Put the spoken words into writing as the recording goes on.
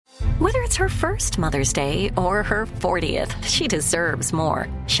Whether it's her first Mother's Day or her 40th, she deserves more.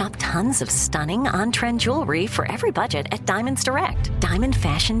 Shop tons of stunning on-trend jewelry for every budget at Diamonds Direct. Diamond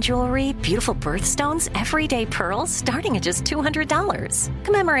fashion jewelry, beautiful birthstones, everyday pearls starting at just $200.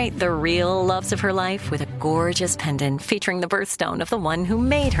 Commemorate the real loves of her life with a gorgeous pendant featuring the birthstone of the one who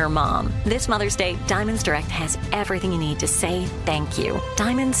made her mom. This Mother's Day, Diamonds Direct has everything you need to say thank you.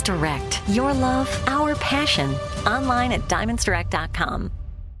 Diamonds Direct. Your love, our passion. Online at diamondsdirect.com.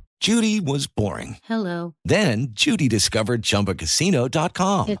 Judy was boring. Hello. Then Judy discovered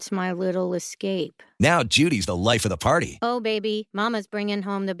ChumbaCasino.com. It's my little escape. Now Judy's the life of the party. Oh, baby, mama's bringing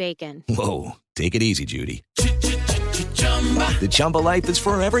home the bacon. Whoa, take it easy, Judy. The Chumba life is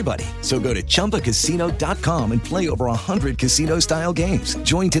for everybody. So go to ChumbaCasino.com and play over 100 casino-style games.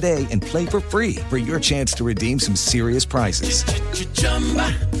 Join today and play for free for your chance to redeem some serious prizes.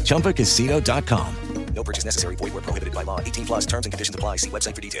 ChumbaCasino.com. No purchase necessary. Void where prohibited by law. 18 plus terms and conditions apply. See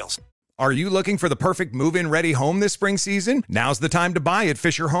website for details. Are you looking for the perfect move-in ready home this spring season? Now's the time to buy at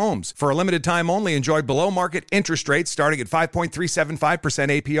Fisher Homes. For a limited time only, enjoy below-market interest rates starting at 5.375%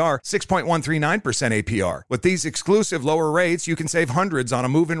 APR, 6.139% APR. With these exclusive lower rates, you can save hundreds on a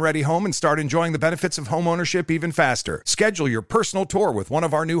move-in ready home and start enjoying the benefits of homeownership even faster. Schedule your personal tour with one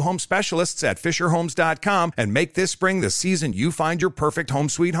of our new home specialists at FisherHomes.com and make this spring the season you find your perfect home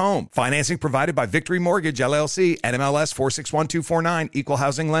sweet home. Financing provided by Victory Mortgage, LLC, NMLS 461249, Equal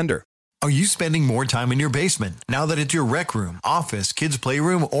Housing Lender. Are you spending more time in your basement now that it's your rec room, office, kids'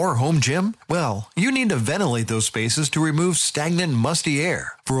 playroom, or home gym? Well, you need to ventilate those spaces to remove stagnant, musty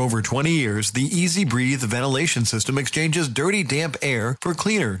air. For over 20 years, the Easy Breathe ventilation system exchanges dirty, damp air for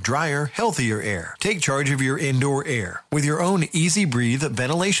cleaner, drier, healthier air. Take charge of your indoor air with your own Easy Breathe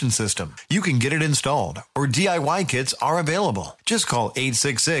ventilation system. You can get it installed, or DIY kits are available. Just call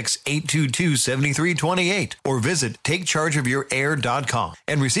 866-822-7328 or visit takechargeofyourair.com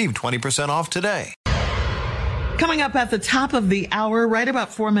and receive 20% off today. Coming up at the top of the hour, right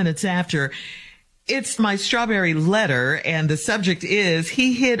about 4 minutes after, it's my strawberry letter, and the subject is,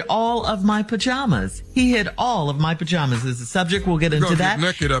 he hid all of my pajamas. He hid all of my pajamas is the subject. We'll get into that. Get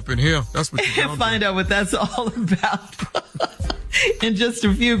naked up in here. That's what you're and find out what that's all about in just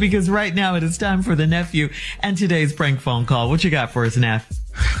a few, because right now it is time for the nephew and today's prank phone call. What you got for us, Neff?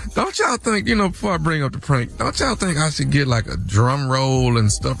 Don't y'all think, before I bring up the prank, don't y'all think I should get like a drum roll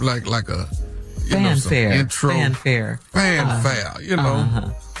and stuff like a fanfare, intro, fanfare,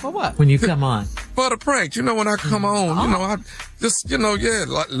 For what? When you come on. For the prank, when I come on, I just,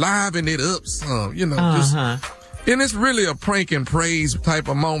 liven it up some, just, and it's really a prank and praise type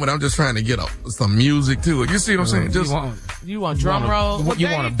of moment. I'm just trying to get some music to it. You see what I'm saying? Just you want drum roll? You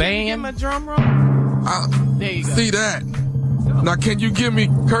want a band? Give him a drum roll? There you go. See that? Now, can you give me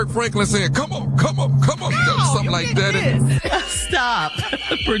Kirk Franklin saying, come on, something like that? Stop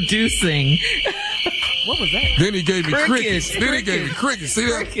producing. What was that? Then he gave me crickets. See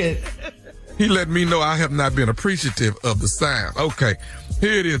that? Cricket. He let me know I have not been appreciative of the sound. Okay,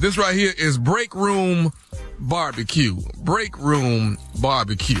 here it is. This right here is Break Room BBQ. Break Room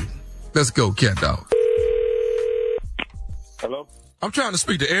BBQ. Let's go, cat dog. Hello? I'm trying to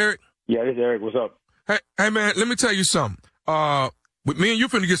speak to Eric. Yeah, this is Eric. What's up? Hey, man, let me tell you something. With me and you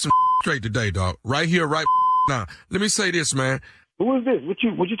finna get some straight today, dog. Right here, right now. Let me say this, man. Who is this?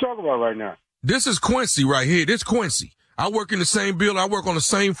 What you talking about right now? This is Quincy right here. This Quincy. I work in the same building. I work on the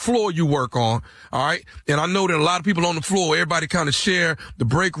same floor you work on. All right. And I know that a lot of people on the floor, everybody kind of share the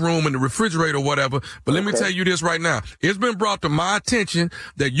break room and the refrigerator or whatever. But let me tell you this right now. It's been brought to my attention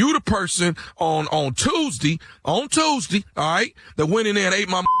that you the person on Tuesday, all right, that went in there and ate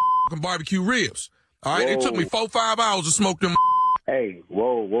my barbecue ribs. All right. Whoa. It took me 4-5 hours to smoke them. Hey,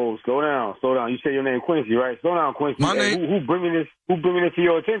 whoa, slow down. You say your name Quincy, right? Slow down, Quincy. My name. Who bringing this to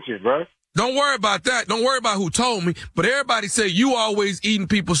your attention, bro? Don't worry about that. Don't worry about who told me. But everybody say you always eating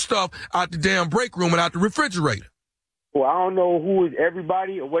people's stuff out the damn break room and out the refrigerator. Well, I don't know who is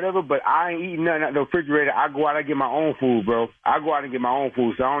everybody or whatever, but I ain't eating nothing out the refrigerator. I go out and get my own food, bro. I go out and get my own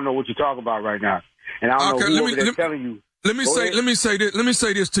food, so I don't know what you're talking about right now. And I don't know who over there telling you. Let me say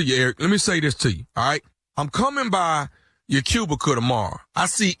this to you, Eric. Let me say this to you. All right. I'm coming by your cubicle tomorrow. I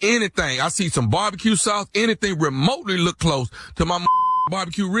see anything. I see some barbecue sauce, anything remotely look close to my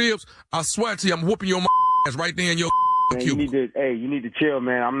barbecue ribs. I swear to you, I'm whooping your ass right there in your cubicle. You need to chill,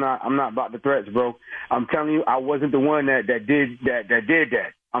 man. I'm not about the threats, bro. I'm telling you, I wasn't the one that did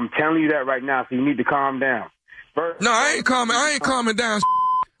that. I'm telling you that right now, so you need to calm down. I ain't calming down,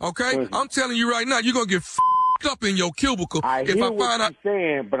 okay? Listen. I'm telling you right now, you're going to get up in your cubicle. I hear what you're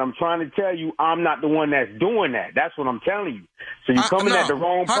saying, but I'm trying to tell you I'm not the one that's doing that. That's what I'm telling you. So you're coming at the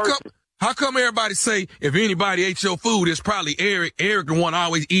wrong person. How come everybody say if anybody ate your food, it's probably Eric? Eric the one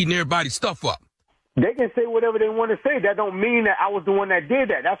always eating everybody's stuff up. They can say whatever they want to say. That don't mean that I was the one that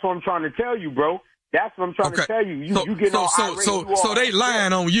did that. That's what I'm trying to tell you, bro. That's what I'm trying to tell you. You get all irate. So they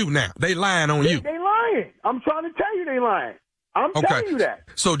lying on you now. They lying on you. They lying. I'm trying to tell you they lying. I'm telling you that.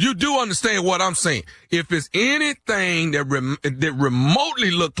 So you do understand what I'm saying. If it's anything that remotely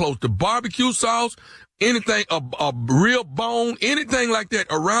look close to barbecue sauce, anything, a real bone, anything like that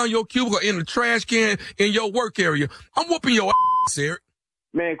around your cubicle, in the trash can, in your work area, I'm whooping your ass, Eric.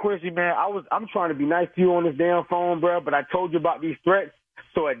 Man, Quincy, man, I'm trying to be nice to you on this damn phone, bro, but I told you about these threats.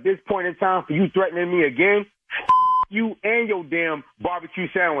 So at this point in time, for you threatening me again, you and your damn barbecue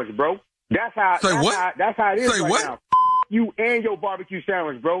sandwich, bro. That's how it is right now. You and your barbecue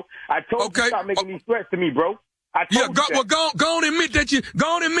sandwich, bro. I told you to stop making these threats to me, bro. Go on admit that you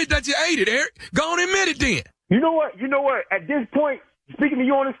ate it, Eric. Go on admit it then. You know what? At this point, speaking to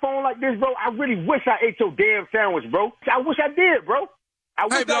you on this phone like this, bro, I really wish I ate your damn sandwich, bro. I wish I did, bro. I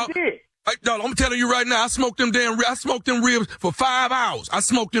did. Hey, dog, I'm telling you right now, I smoked them ribs for 5 hours. I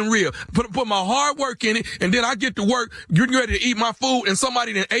smoked them ribs, put my hard work in it, and then I get to work, getting ready to eat my food, and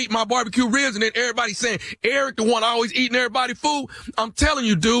somebody then ate my barbecue ribs, and then everybody saying, Eric, the one always eating everybody's food. I'm telling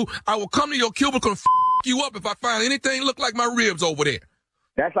you, dude, I will come to your cubicle and you up if I find anything look like my ribs over there.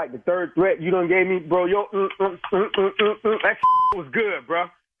 That's like the third threat you done gave me, bro. That was good, bro.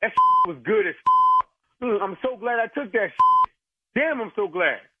 That was good as I'm so glad I took that. Damn, I'm so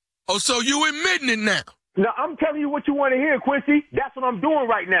glad. Oh, so you admitting it now? No, I'm telling you what you want to hear, Quincy. That's what I'm doing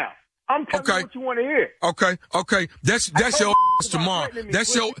right now. I'm telling you what you want to hear. Okay. That's your tomorrow.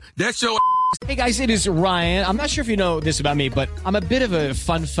 That's your. Hey guys, it is Ryan. I'm not sure if you know this about me, but I'm a bit of a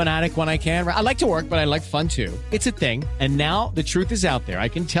fun fanatic when I can. I like to work, but I like fun too. It's a thing. And now the truth is out there. I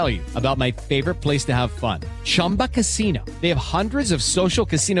can tell you about my favorite place to have fun. Chumba Casino. They have hundreds of social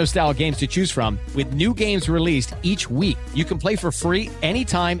casino style games to choose from with new games released each week. You can play for free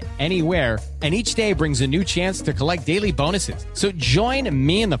anytime, anywhere. And each day brings a new chance to collect daily bonuses. So join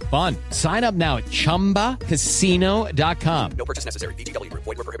me in the fun. Sign up now at ChumbaCasino.com. No purchase necessary. VGW Group.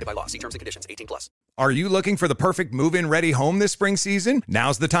 Void where prohibited by law. See terms and conditions. 18+. Are you looking for the perfect move-in ready home this spring season?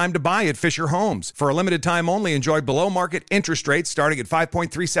 Now's the time to buy at Fisher Homes. For a limited time only, enjoy below-market interest rates starting at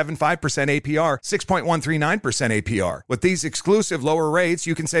 5.375% APR, 6.139% APR. With these exclusive lower rates,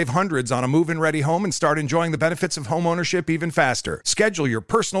 you can save hundreds on a move-in ready home and start enjoying the benefits of home ownership even faster. Schedule your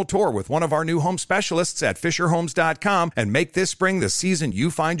personal tour with one of our new home specialists at FisherHomes.com and make this spring the season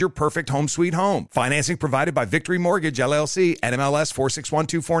you find your perfect home sweet home. Financing provided by Victory Mortgage, LLC, NMLS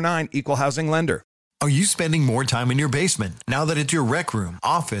 461249, Equal Housing Lender. Are you spending more time in your basement now that it's your rec room,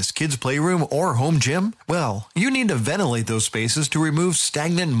 office, kids' playroom, or home gym? Well, you need to ventilate those spaces to remove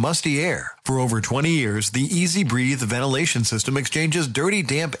stagnant, musty air. For over 20 years, the Easy Breathe ventilation system exchanges dirty,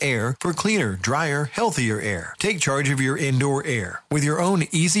 damp air for cleaner, drier, healthier air. Take charge of your indoor air with your own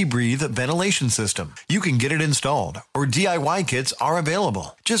Easy Breathe ventilation system. You can get it installed, or DIY kits are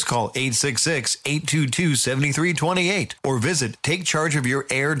available. Just call 866-822-7328 or visit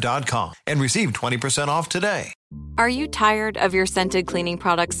takechargeofyourair.com and receive 20% off today. Are you tired of your scented cleaning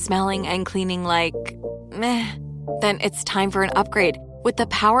products smelling and cleaning like meh? Then it's time for an upgrade with the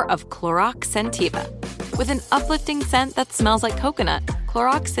power of Clorox Scentiva. With an uplifting scent that smells like coconut,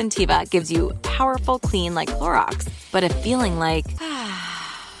 Clorox Scentiva gives you powerful clean like Clorox, but a feeling like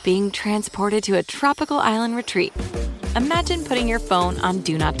being transported to a tropical island retreat. Imagine putting your phone on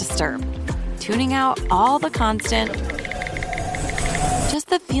Do Not Disturb, tuning out all the constant, just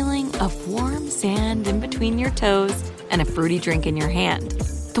the feeling of warm sand in between your toes and a fruity drink in your hand.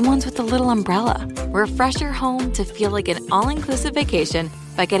 The ones with the little umbrella. Refresh your home to feel like an all-inclusive vacation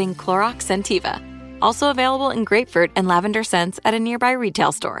by getting Clorox Scentiva. Also available in grapefruit and lavender scents at a nearby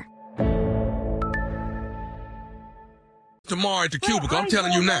retail store. Tomorrow at the cubicle, I'm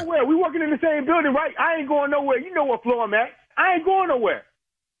telling you now. We working in the same building, right? I ain't going nowhere. You know what floor I'm at. I ain't going nowhere.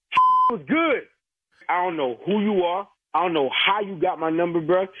 Was good. I don't know who you are. I don't know how you got my number,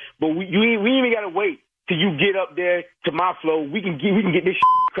 bro. But we even gotta wait till you get up there to my floor. We can get this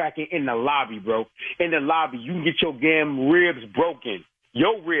cracking in the lobby, bro. In the lobby, you can get your damn ribs broken.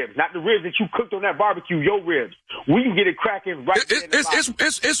 Your ribs, not the ribs that you cooked on that barbecue. Your ribs. We can get it cracking right.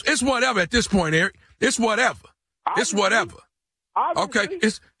 It's whatever at this point, Eric. It's whatever. It's whatever. Okay.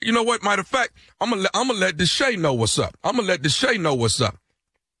 It's, you know what? Matter of fact, I'm gonna let Deshae know what's up.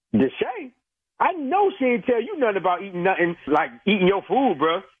 Deshae? I know she didn't tell you nothing about eating nothing like eating your food,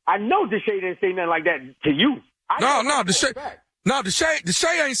 bro. I know Deshae didn't say nothing like that to you.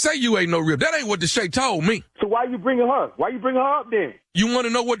 Deshae ain't say you ain't no rib. That ain't what Deshae told me. So why you bringing her? Why you bringing her up then? You want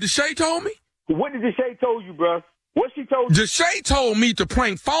to know what Deshae told me? What did Deshae told you, bro? What she told you? Deshae told me to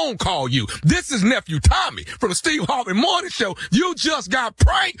prank phone call you. This is nephew Tommy from the Steve Harvey Morning Show. You just got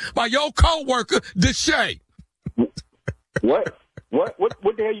pranked by your coworker, Deshae. What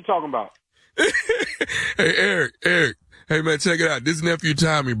the hell you talking about? Hey, Eric. Hey, man, check it out. This is nephew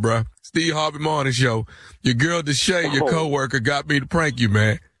Tommy, bro. Steve Harvey Morning Show. Your girl Deshae, your coworker, got me to prank you,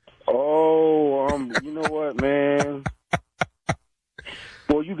 man. Oh, you know what, man?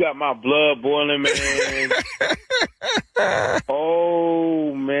 Boy, you got my blood boiling, man.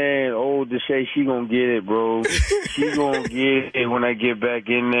 Oh, man. Oh, Deshae, she gonna get it, bro. She gonna get it when I get back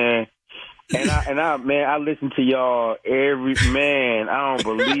in there. And I, man, I listen to y'all man, I don't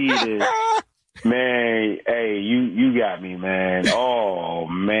believe it. Man, hey, you got me, man. Oh,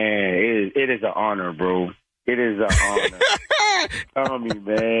 man, it is an honor, bro. It is an honor. Tell me,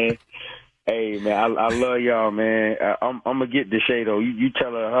 man. Hey, man, I love y'all, man. I'm gonna get Deshae, though. You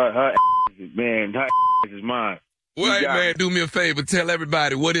tell her man, her is mine. Well, hey, man, do me a favor. Tell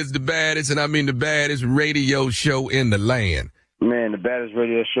everybody what is the baddest, and I mean the baddest radio show in the land. Man, the baddest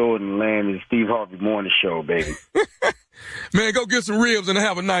radio show in the land is Steve Harvey Morning Show, baby. Man, go get some ribs and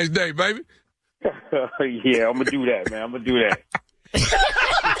have a nice day, baby. Yeah, I'm going to do that, man. I'm going to do that.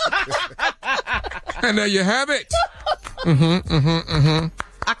 And there you have it.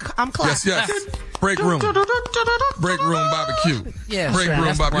 I'm clapping. Yes. Break room barbecue. Yeah, break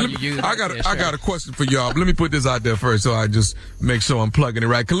room barbecue. I got a question for y'all. Let me put this out there first, so I just make sure I'm plugging it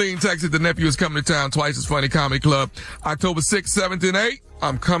right. Colleen, Texas, the nephew is coming to town. Twice as Funny Comedy Club, October 6th, 7th, and 8th.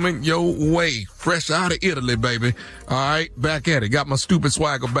 I'm coming your way, fresh out of Italy, baby. All right, back at it. Got my stupid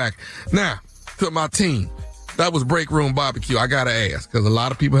swagger back. Now, to my team, that was break room barbecue. I gotta ask, because a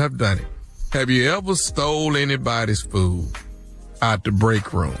lot of people have done it. Have you ever stole anybody's food out the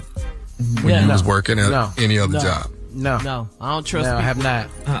break room when you was working at any other job? No, I don't trust people. I have not.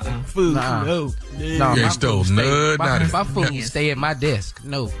 Food, no. You ain't stole nothing. My food stay at my desk.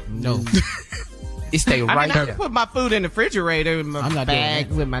 No. It stay right there. I there. put my food in the refrigerator in my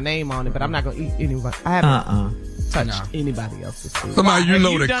bag with my name on it, but I'm not gonna eat anybody. I haven't touched anybody else's food. Somebody you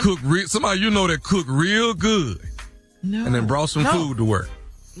know that cook real good, and then brought some food to work.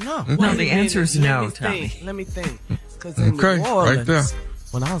 No, the answer is no, Tommy. Let me think. Because in New Orleans, right there.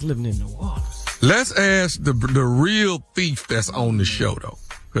 When I was living in New Orleans. Let's ask the real thief that's on the show, though,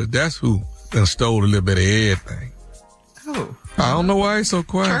 because that's who done stole a little bit of everything. Oh. I don't know why he's so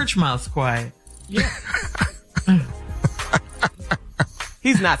quiet. Church mouse quiet. Yeah.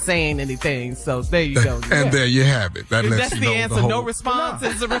 He's not saying anything, so there you go. And there you have it. That lets that's you the know answer. No response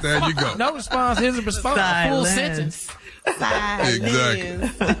is a response. There you go. No response is a response. A full sentence. Exactly.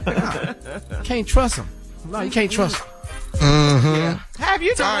 Can't trust him. No, you can't trust him. Yeah. Have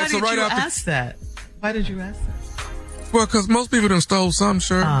you? So why did you ask that? Why did you ask that? Well, because most people done stole something,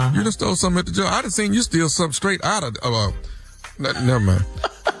 sure. You done stole something at the job. I done seen you steal something straight out of never mind.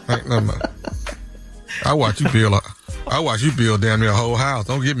 Never mind. I watch you build damn near a whole house.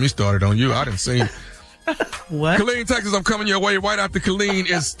 Don't get me started on you. I done seen What? Killeen, Texas, I'm coming your way. Right after Killeen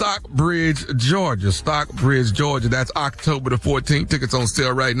is Stockbridge, Georgia. Stockbridge, Georgia. That's October the 14th. Tickets on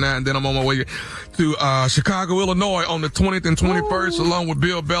sale right now. And then I'm on my way to Chicago, Illinois on the 20th and 21st, along with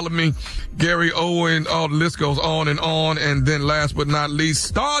Bill Bellamy, Gary Owen. All the list goes on. And then last but not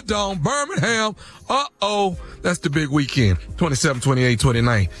least, Stardome, Birmingham. That's the big weekend. 27, 28,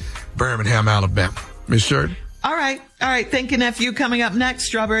 29, Birmingham, Alabama. Miss Shirley? All right. Thank you, nephew. Coming up next,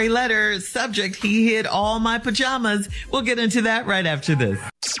 Strawberry Letter. Subject, he hid all my pajamas. We'll get into that right after this.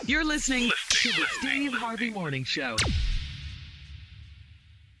 You're listening to the Steve Harvey Morning Show.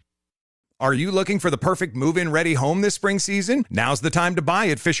 Are you looking for the perfect move-in ready home this spring season? Now's the time to buy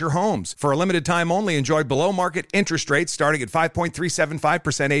at Fisher Homes. For a limited time only, enjoy below-market interest rates starting at 5.375%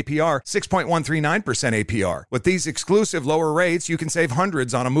 APR, 6.139% APR. With these exclusive lower rates, you can save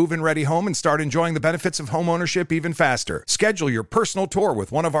hundreds on a move-in ready home and start enjoying the benefits of homeownership even faster. Schedule your personal tour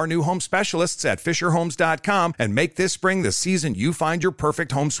with one of our new home specialists at FisherHomes.com and make this spring the season you find your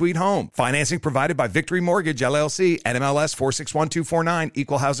perfect home sweet home. Financing provided by Victory Mortgage, LLC, NMLS 461249,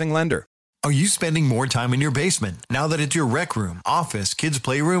 Equal Housing Lender. Are you spending more time in your basement now that it's your rec room, office, kids'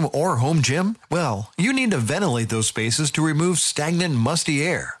 playroom, or home gym? Well, you need to ventilate those spaces to remove stagnant, musty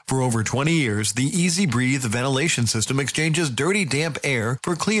air. For over 20 years, the Easy Breathe ventilation system exchanges dirty, damp air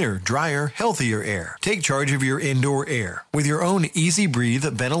for cleaner, drier, healthier air. Take charge of your indoor air with your own Easy Breathe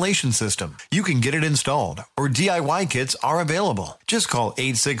ventilation system. You can get it installed, or DIY kits are available. Just call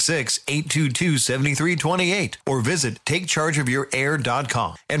 866-822-7328 or visit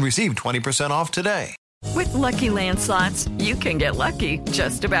takechargeofyourair.com and receive 20% off today. With Lucky Land Slots, you can get lucky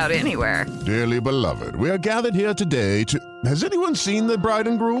just about anywhere. Dearly beloved, we are gathered here today to... Has anyone seen the bride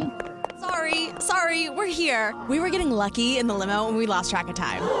and groom? Sorry, we're here. We were getting lucky in the limo and we lost track of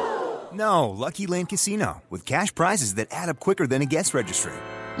time. No, Lucky Land Casino, with cash prizes that add up quicker than a guest registry.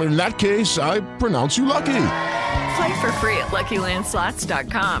 In that case, I pronounce you lucky. Play for free at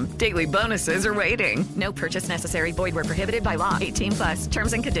LuckyLandSlots.com. Daily bonuses are waiting. No purchase necessary. Void where prohibited by law. 18+.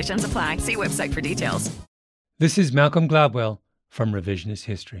 Terms and conditions apply. See website for details. This is Malcolm Gladwell from Revisionist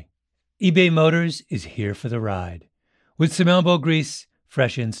History. eBay Motors is here for the ride. With some elbow grease,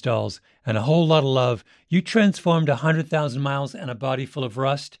 fresh installs, and a whole lot of love, you transformed 100,000 miles and a body full of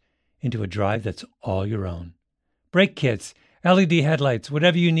rust into a drive that's all your own. Brake kits, LED headlights,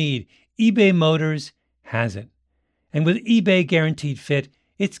 whatever you need, eBay Motors has it. And with eBay Guaranteed Fit,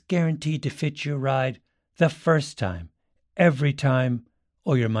 it's guaranteed to fit your ride the first time, every time,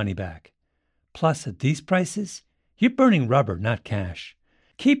 or your money back. Plus, at these prices, you're burning rubber, not cash.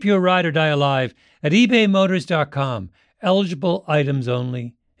 Keep your ride or die alive at ebaymotors.com. Eligible items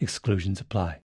only. Exclusions apply.